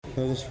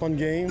It was a fun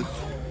game.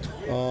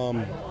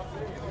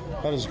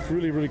 That was a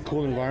really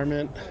cool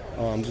environment.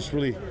 Just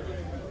really,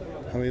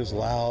 it was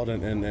loud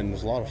and it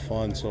was a lot of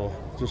fun. So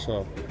just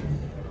a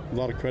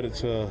lot of credit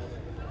to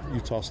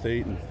Utah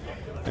State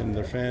and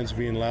their fans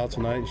being loud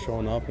tonight and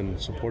showing up and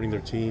supporting their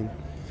team.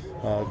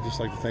 Just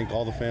like to thank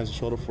all the fans that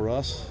showed up for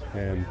us,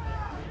 and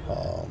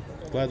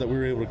glad that we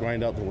were able to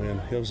grind out the win.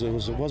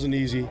 It wasn't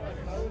easy.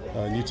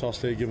 Utah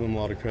State, give them a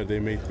lot of credit. They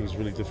made things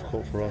really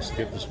difficult for us to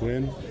get this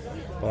win.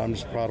 But I'm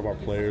just proud of our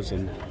players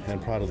and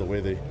proud of the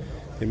way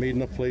they made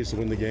enough plays to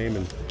win the game,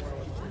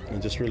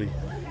 and just really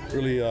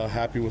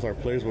happy with our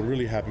players, but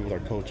really happy with our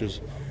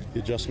coaches, the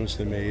adjustments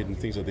they made and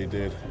things that they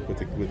did with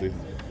the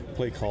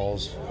play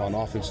calls on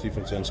offense,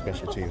 defense, and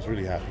special teams.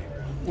 Really happy.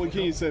 What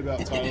can you say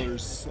about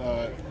Tyler's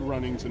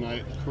running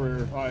tonight?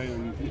 Career high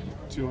in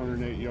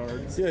 208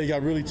 yards. Yeah, he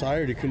got really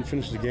tired. He couldn't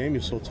finish the game. He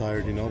was so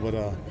tired,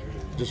 but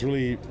just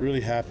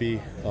really happy.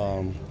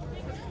 And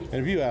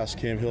if you ask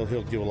him, he'll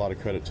give a lot of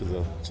credit to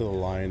the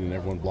line and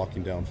everyone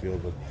blocking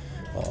downfield. But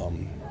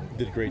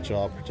did a great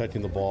job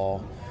protecting the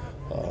ball.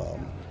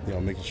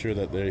 Making sure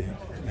that they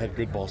had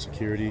good ball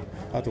security.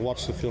 I have to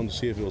watch the film to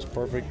see if it was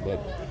perfect, but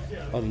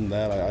other than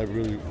that, I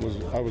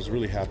was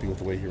really happy with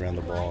the way he ran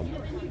the ball and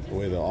the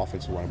way the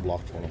offensive line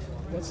blocked for him.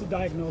 What's the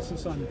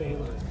diagnosis on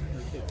Baylor?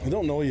 I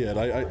don't know yet.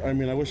 I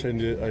wish I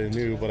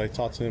knew, but I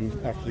talked to him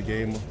after the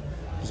game.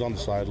 He's on the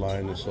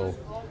sideline, and so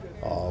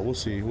we'll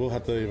see. We'll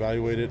have to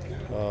evaluate it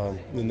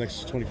in the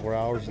next 24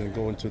 hours and then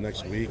go into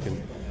next week,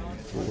 and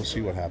we'll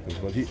see what happens.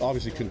 But he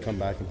obviously couldn't come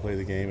back and play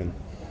the game, and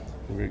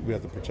we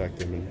have to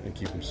protect him and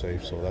keep him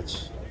safe. So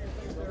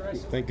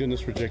thank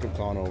goodness for Jacob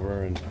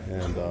Conover, and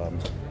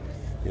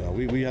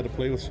we had to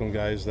play with some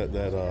guys that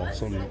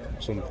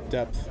some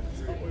depth.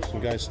 Some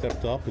guys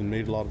stepped up and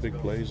made a lot of big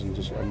plays, and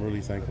I'm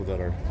really thankful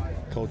that our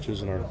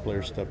coaches and our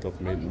players stepped up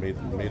and made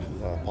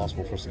it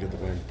possible for us to get the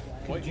win.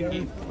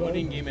 What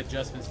in-game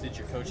adjustments did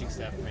your coaching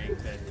staff make?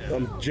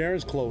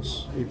 Jaren's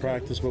close. He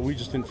practiced, but we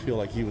just didn't feel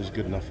like he was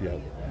good enough yet.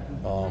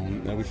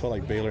 And we felt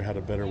like Baylor had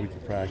a better week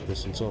of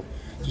practice, and so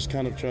just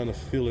kind of trying to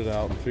feel it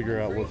out and figure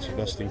out what's the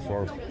best thing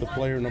for the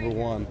player, number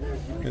one,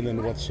 and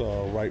then what's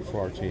right for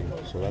our team.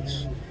 So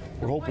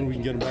we're hoping we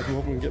can get him back. We're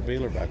hoping we can get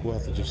Baylor back. We'll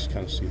have to just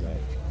kind of see that.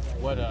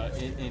 What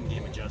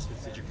in-game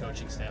adjustments did your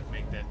coaching staff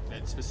make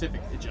that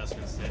specific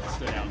adjustments that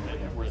stood out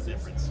that were the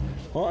difference?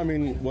 Well,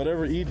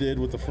 whatever he did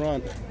with the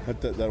front,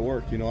 that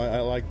worked. I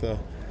like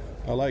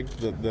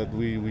that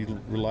we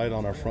relied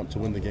on our front to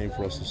win the game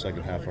for us the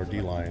second half, our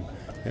D-line.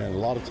 And a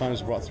lot of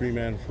times brought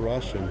three-man for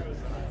rush, and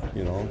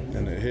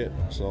it hit.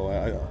 So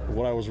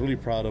what I was really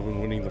proud of in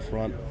winning the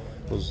front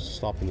was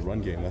stopping the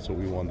run game. That's what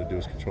we wanted to do,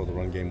 is control the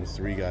run game with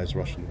three guys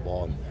rushing the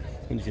ball. And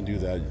when you can do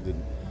that, you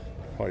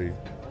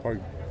probably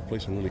play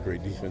some really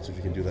great defense if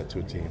you can do that to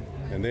a team.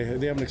 And they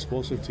have an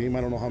explosive team.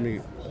 I don't know how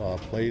many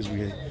plays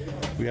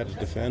we had to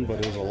defend, but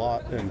it was a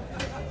lot. And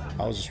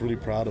I was just really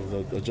proud of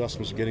the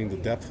adjustments, getting the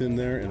depth in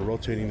there and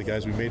rotating the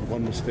guys. We made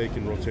one mistake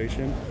in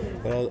rotation,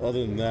 but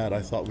other than that,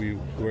 I thought we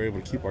were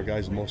able to keep our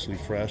guys mostly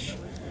fresh.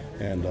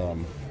 And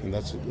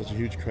that's a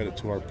huge credit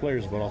to our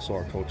players, but also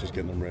our coaches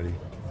getting them ready.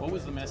 What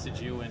was the message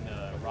you and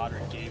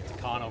Roderick gave to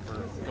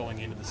Conover going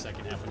into the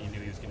second half when you knew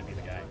he was going to be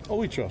the guy? Oh,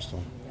 we trust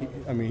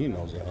him. He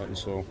knows that, and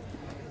so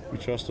we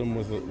trust him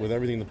with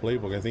everything in the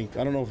playbook.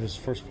 I don't know if his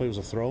first play was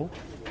a throw.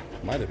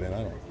 Might have been,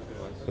 I don't know.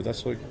 But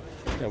that's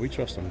we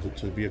trust him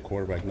to be a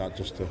quarterback, not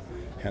just to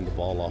hand the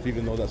ball off,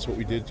 even though that's what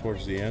we did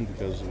towards the end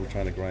because we're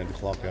trying to grind the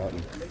clock out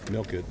and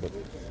milk it. But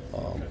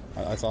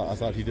I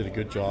thought he did a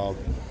good job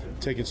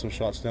taking some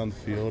shots down the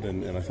field,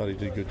 and I thought he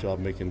did a good job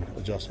making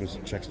adjustments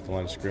and checks at the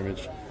line of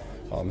scrimmage,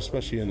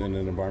 especially in an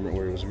environment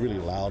where it was really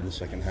loud in the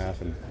second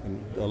half and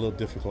a little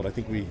difficult. I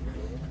think we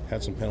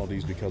had some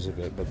penalties because of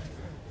it, but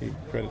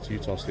credit to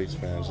Utah State's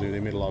fans. They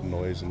made a lot of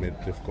noise and made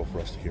it difficult for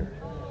us to hear.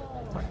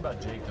 Talk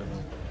about Jacob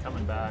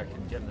coming back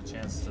and getting the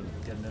chance to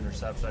get an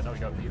interception. I know he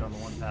got beat on the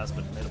one pass,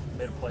 but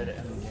made a play to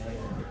end the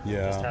game.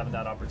 Yeah. Just having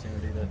that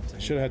opportunity to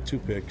should have had 2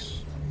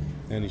 picks,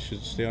 and he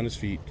should stay on his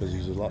feet because he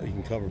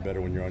can cover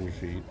better when you're on your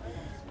feet.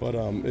 But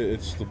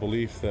it's the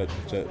belief that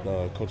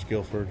Coach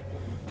Guilford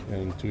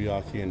and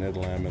Tuyaki and Ed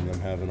Lamb and them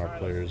have in our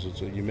players.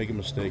 You make a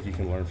mistake, you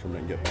can learn from it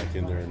and get back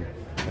in there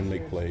and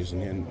make plays.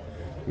 And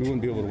we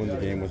wouldn't be able to win the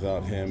game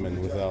without him and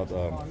without,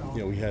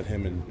 we had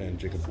him and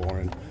Jacob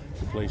Boren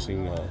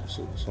replacing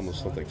some of the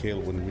stuff that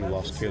when we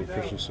lost Caleb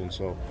Christensen.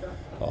 So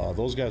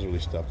those guys really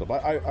stepped up.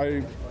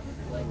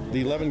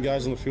 The 11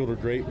 guys on the field were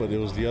great, but it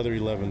was the other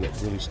 11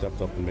 that really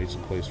stepped up and made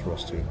some plays for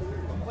us too.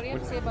 What do you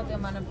have to say about the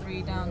amount of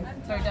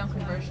third down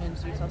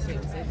conversions Utah State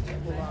was able to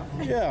pull off?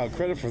 Yeah,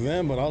 credit for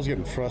them, but I was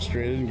getting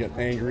frustrated and getting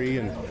angry,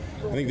 and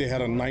I think they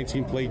had a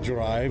 19-play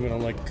drive, and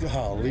I'm like,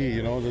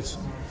 golly,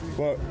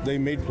 they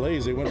made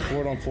plays. They went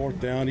for it on 4th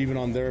down, even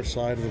on their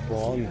side of the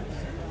ball and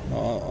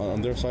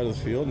on their side of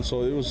the field, and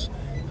so it was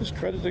just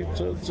credit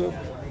to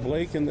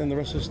Blake and the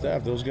rest of the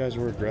staff. Those guys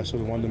were aggressive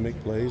and wanted to make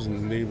plays,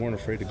 and they weren't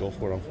afraid to go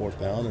for it on 4th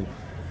down, and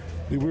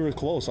we were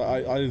close.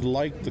 I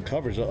liked the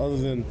coverage, other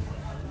than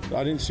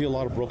I didn't see a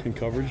lot of broken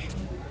coverage.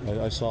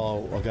 I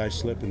saw a guy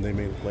slip and they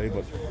made a play,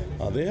 but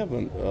They have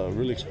a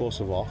really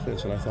explosive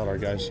offense, and I thought our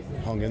guys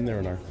hung in there,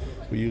 and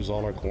we used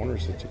all our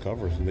corners to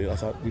cover. And I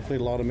thought we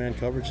played a lot of man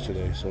coverage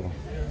today, so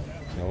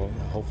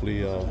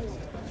hopefully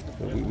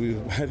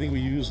I think we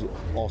used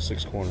all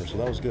 6 corners, so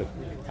that was good.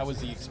 How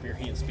was the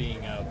experience being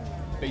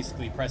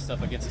basically pressed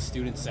up against a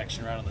student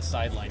section right on the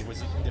sideline?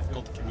 Was it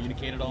difficult to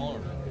communicate at all?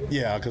 Or?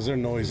 Yeah, because they're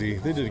noisy.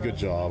 They did a good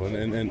job,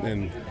 and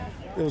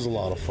it was a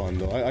lot of fun,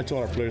 though. I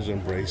told our players to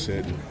embrace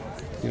it.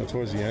 And,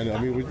 towards the end,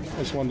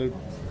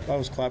 I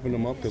was clapping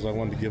them up because I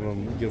wanted to give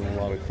them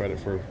a lot of credit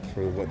for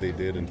what they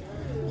did, and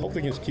hope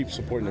they can keep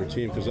supporting their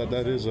team because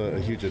that is a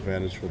huge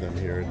advantage for them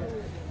here. And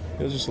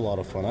it was just a lot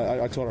of fun.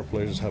 I told our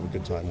players to have a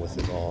good time with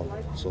it all.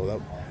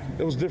 So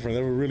it was different.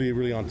 They were really,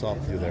 really on top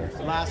of you there.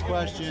 Last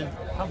question.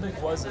 How big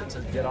was it to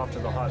get off to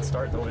the hot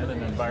start, though, in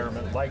an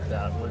environment like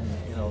that when,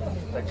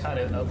 that kind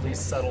of at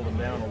least settled them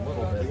down a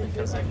little bit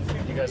because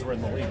you guys were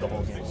in the lead the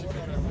whole game?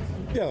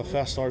 Yeah, the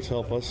fast starts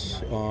help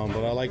us,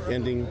 but I like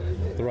ending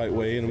the right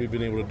way, and we've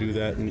been able to do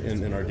that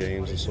in our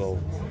games. And so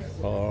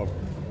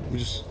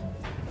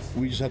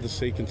we just have to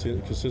stay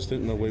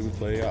consistent in the way we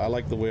play. I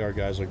like the way our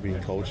guys are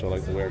being coached. I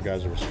like the way our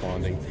guys are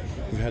responding.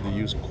 We've had to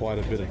use quite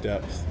a bit of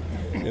depth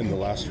in the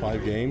last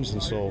 5 games,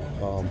 and so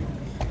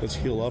let's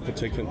heal up and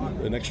take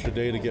an extra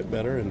day to get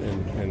better, and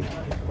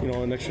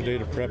an extra day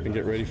to prep and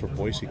get ready for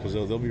Boise because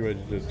they'll be ready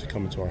to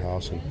come into our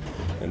house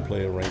and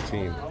play a ranked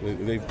team.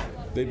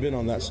 They've been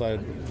on that side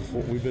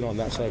before. We've been on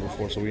that side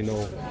before, so we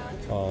know.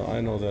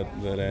 I know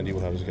that Andy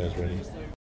will have his guys ready.